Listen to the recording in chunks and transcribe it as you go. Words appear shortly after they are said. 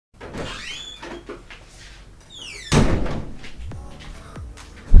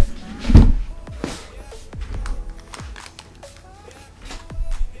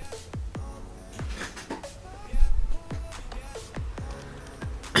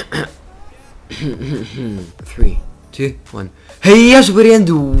Three, two, one. Hey, yes, everybody,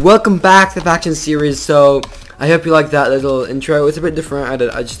 and welcome back to the faction series. So I hope you like that little intro. It's a bit different. I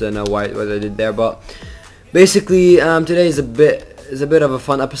just don't know what I did there, but basically, today is a bit of a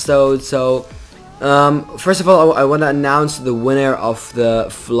fun episode. So first of all, I want to announce the winner of the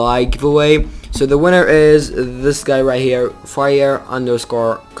fly giveaway. So the winner is this guy right here,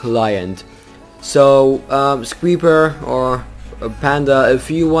 fire_client. So Squeeper or Panda, if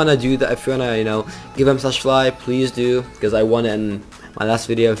you wanna do that, if you wanna give him such fly, please do, because I won it in my last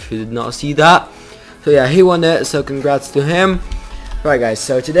video if you did not see that. So yeah, he won it, so congrats to him. Right guys,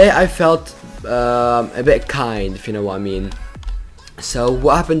 so today I felt a bit kind, if you know what I mean. So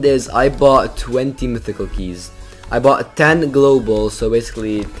what happened is I bought 20 mythical keys. I bought 10 global, so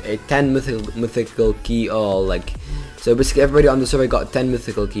basically a 10 mythical key all, like, so basically everybody on the server got 10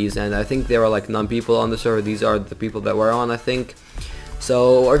 mythical keys, and I think there were like 9 people on the server. These are the people that were on, I think.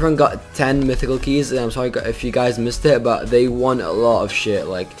 So everyone got 10 mythical keys, and I'm sorry if you guys missed it, but they won a lot of shit.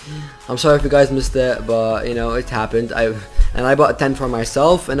 Like, I'm sorry if you guys missed it, but you know, it happened. I bought 10 for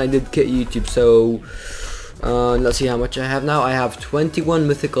myself, and I did kit YouTube. So let's see how much I have now. I have 21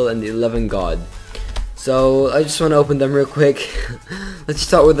 mythical and 11 god. So I just want to open them real quick. Let's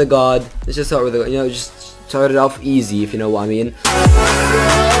start with the god. Let's just start with the, just start it off easy, if you know what I mean.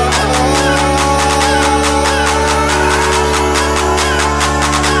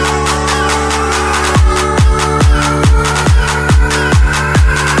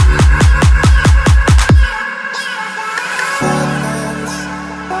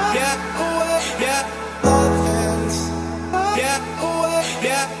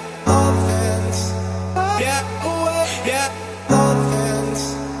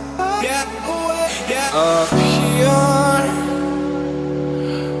 Here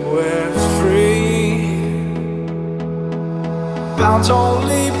we're free, bound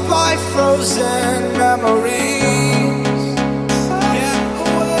only by frozen memories.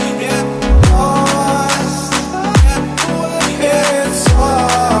 Lost in time,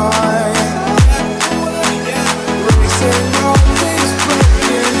 racing all these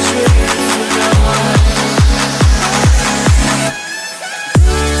broken dreams.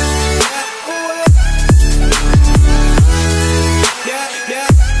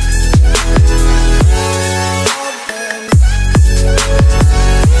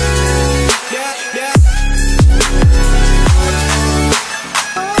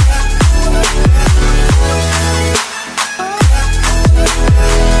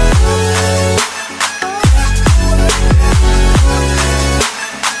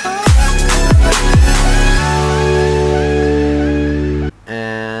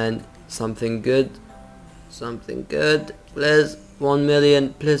 Something good, please. 1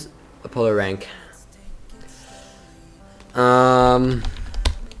 million, please. Apollo rank.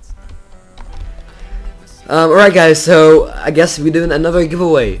 Alright guys, so I guess we're doing another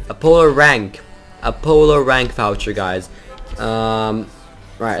giveaway. A polar rank voucher, guys. Right,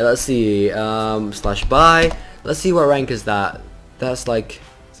 let's see. /buy. Let's see what rank is that. That's like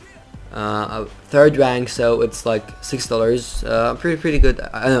a 3rd rank, so it's like $6. Pretty good.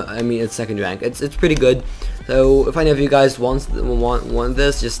 I mean, it's 2nd rank. It's pretty good. So if any of you guys want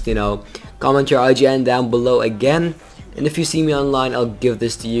this, just comment your IGN down below again. And if you see me online, I'll give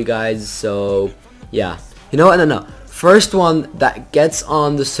this to you guys. So yeah, you know what? No. First one that gets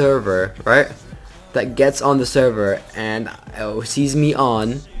on the server, right? That gets on the server and sees me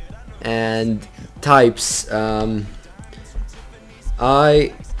on and types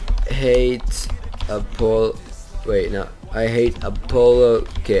I hate Apollo. Wait, no. I hate Apollo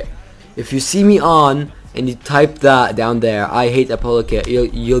kit. If you see me on and you type that down there, I hate Apollo kit,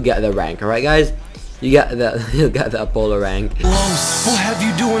 you'll get the rank. Alright guys? You'll get the Apollo rank. We'll have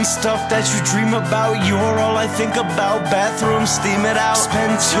you doing stuff that you dream about. You're all I think about. Bathroom, steam it out.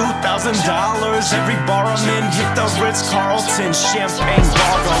 Spend $2,000 every bar I'm in. Hit the Ritz-Carlton, champagne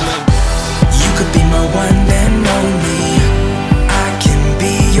gargling. You could be my one and only. I can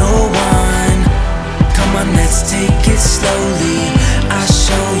be your one. Come on, let's take it slowly. I'll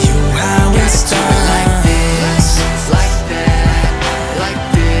show you how it's done. Like this, like that, like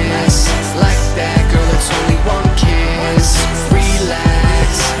this, like that. Girl, it's only one kiss.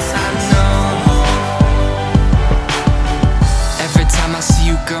 Relax, I know. Every time I see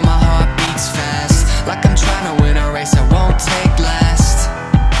you, girl, my heart beats fast. Like I'm trying to win a race I won't take last.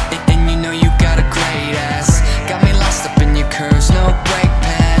 And you know you got a great ass. Got me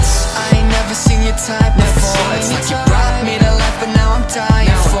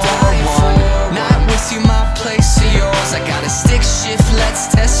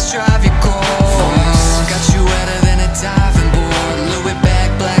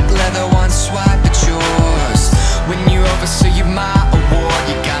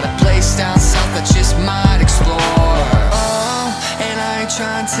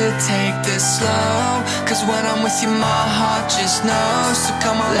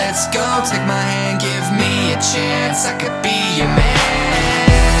Come on, let's go, take my hand, give me a chance. I could be your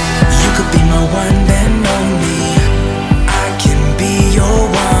man. You could be my one and only. I can be your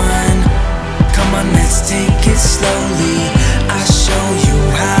one. Come on, let's take it slowly. I'll show you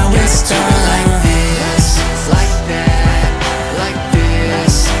how it's done. Like this, like that, like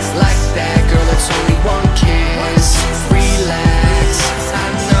this, like that. Girl, it's only one kiss. Relax, I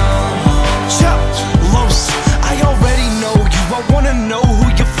know. Los, I already know you. I wanna know who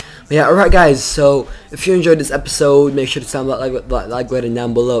you. Yeah, alright guys, so if you enjoyed this episode, make sure to sound like button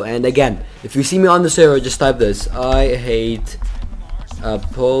down below. And again, if you see me on the server, just type this: I hate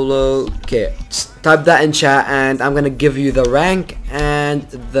Apollo. Okay, just type that in chat, and I'm gonna give you the rank and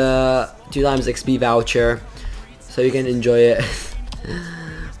the 2x XP voucher, so you can enjoy it.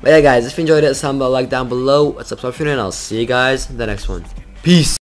 But yeah guys, if you enjoyed it, sound like down below, subscribe, and I'll see you guys in the next one. Peace.